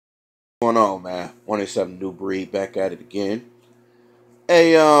going on, man? 187 New Breed back at it again.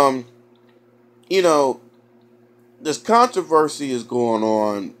 Hey, you know, this controversy is going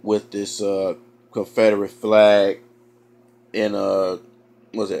on with this Confederate flag in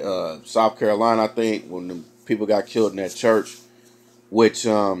was it South Carolina, I think, when the people got killed in that church, which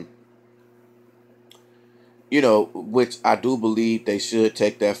which I do believe they should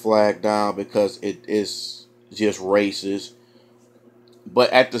take that flag down because it is just racist.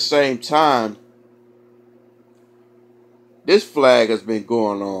 But at the same time, this flag has been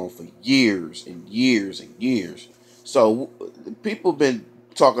going on for years and years and years. So people been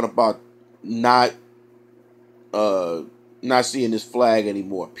talking about not not seeing this flag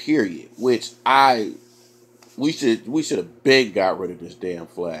anymore. Period. Which we should have been got rid of this damn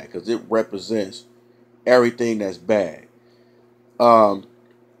flag because it represents everything that's bad. Um,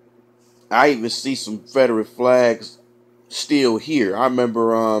 I even see some Confederate flags still here. I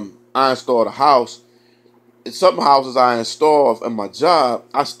remember I installed a house. In some houses I install at my job,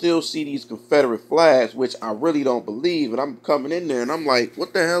 I still see these Confederate flags, which I really don't believe. And I'm coming in there and I'm like,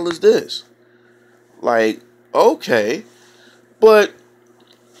 what the hell is this? Like, okay. But,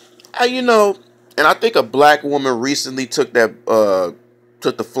 and I think a black woman recently took the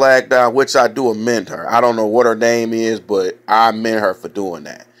flag down, which I do amend her. I don't know what her name is, but I amend her for doing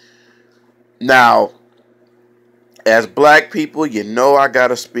that. Now, as black people, I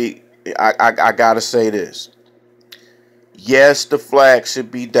gotta speak. I gotta say this. Yes, the flag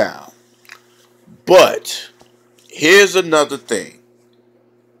should be down. But here's another thing.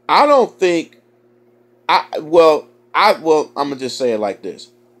 I don't think I'm gonna just say it like this.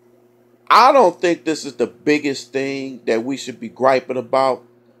 I don't think this is the biggest thing that we should be griping about.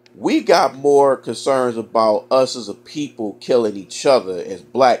 We got more concerns about us as a people killing each other as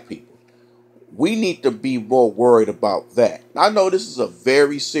black people. We need to be more worried about that. I know this is a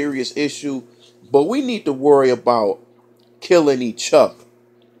very serious issue, but we need to worry about killing each other.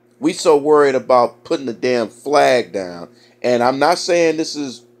 We so worried about putting the damn flag down. And I'm not saying this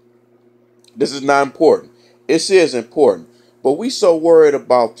is not important. It is important. But we so worried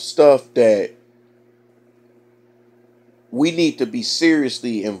about stuff that we need to be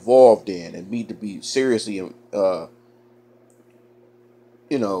seriously involved in and need to be seriously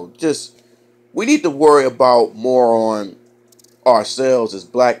just we need to worry about more on ourselves as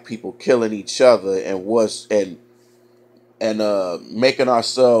black people killing each other and making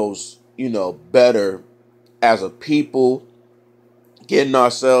ourselves, better as a people, getting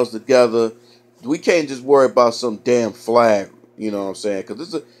ourselves together. We can't just worry about some damn flag, you know what I'm saying?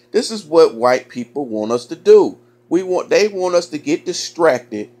 Because this is what white people want us to do. They want us to get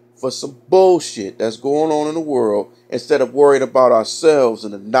distracted for some bullshit that's going on in the world instead of worried about ourselves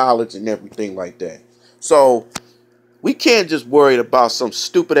and the knowledge and everything like that. So we can't just worry about some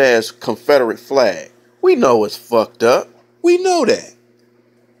stupid ass Confederate flag. We know it's fucked up. We know that.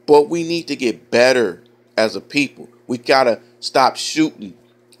 But we need to get better as a people. We gotta stop shooting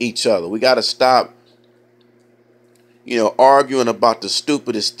each other. We gotta stop, arguing about the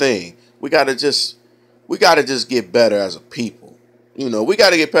stupidest thing. We gotta just get better as a people. We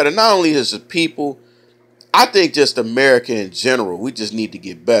gotta get better. Not only as a people, I think just America in general. We just need to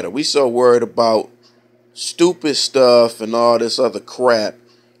get better. We so worried about stupid stuff and all this other crap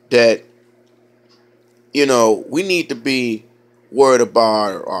that we need to be worried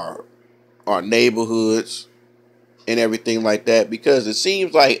about our neighborhoods and everything like that, because it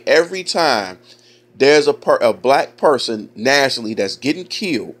seems like every time there's a black person nationally that's getting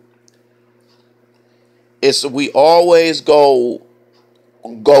killed, we always go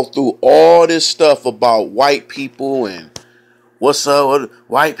through all this stuff about white people and what's up with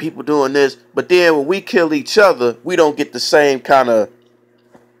white people doing this, but then when we kill each other, we don't get the same kind of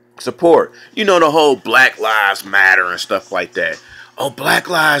support. The whole Black Lives Matter and stuff like that. Oh, Black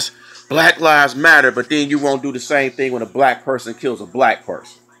Lives Matter, but then you won't do the same thing when a black person kills a black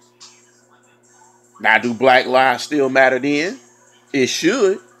person. Now, do Black Lives still matter then? It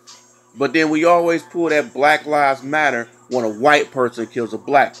should. But then we always pull that Black Lives Matter when a white person kills a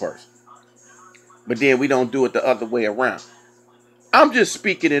black person. But then we don't do it the other way around. I'm just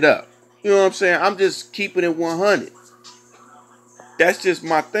speaking it up. You know what I'm saying? I'm just keeping it 100. That's just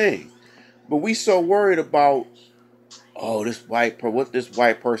my thing. But we so worried about, what this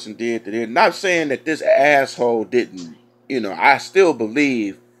white person did to them. Not saying that this asshole didn't, I still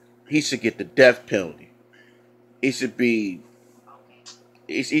believe he should get the death penalty. He should be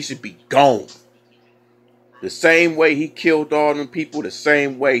gone. The same way he killed all them people, the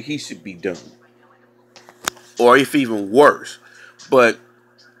same way he should be done. Or if even worse. But,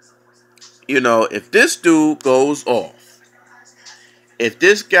 if this dude goes off if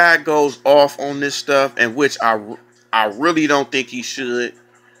this guy goes off on this stuff, and which I really don't think he should,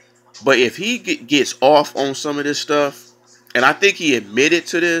 but if he gets off on some of this stuff, and I think he admitted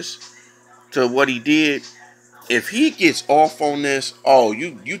to this, to what he did, if he gets off on this, oh,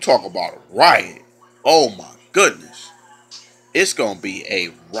 you talk about a riot. Oh my goodness. It's gonna be a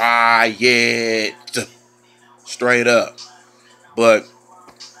riot. Straight up. But,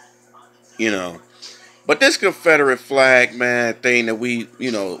 you know, but this Confederate flag, man, thing that we,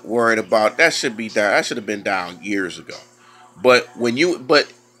 worried about, that should be down. That should have been down years ago. But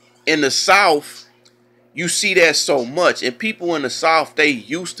but in the South, you see that so much, and people in the South, they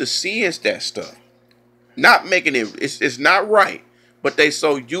used to seeing that stuff. Not making it's not right, but they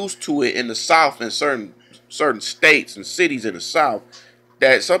so used to it in the South and certain states and cities in the South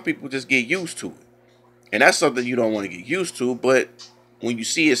that some people just get used to it. And that's something you don't want to get used to, but when you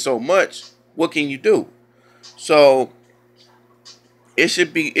see it so much, what can you do? So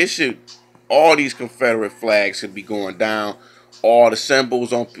all these Confederate flags should be going down. All the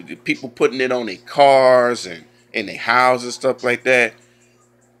symbols on people putting it on their cars and in their houses, stuff like that.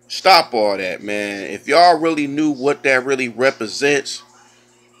 Stop all that, man. If y'all really knew what that really represents,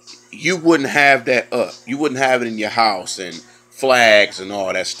 you wouldn't have that up. You wouldn't have it in your house and flags and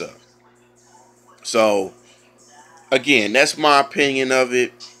all that stuff. So, again, that's my opinion of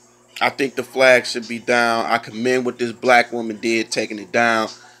it. I think the flag should be down. I commend what this black woman did, taking it down.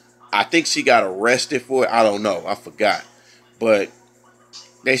 I think she got arrested for it. I don't know. I forgot. But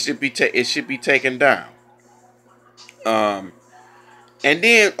it should be taken down. And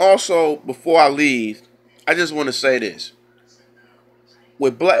then also, before I leave, I just want to say this.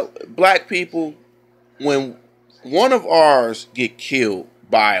 With black people, when one of ours get killed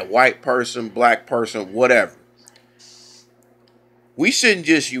by a white person, black person, whatever, we shouldn't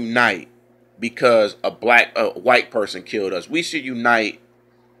just unite because a white person killed us. We should unite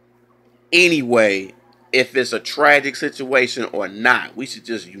anyway, if it's a tragic situation or not. We should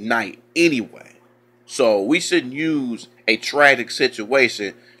just unite anyway. So we shouldn't use a tragic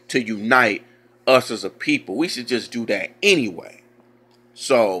situation to unite us as a people. We should just do that anyway.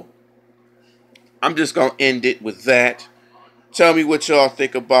 So I'm just going to end it with that. Tell me what y'all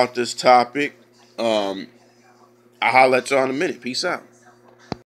think about this topic. I'll holler at y'all in a minute. Peace out.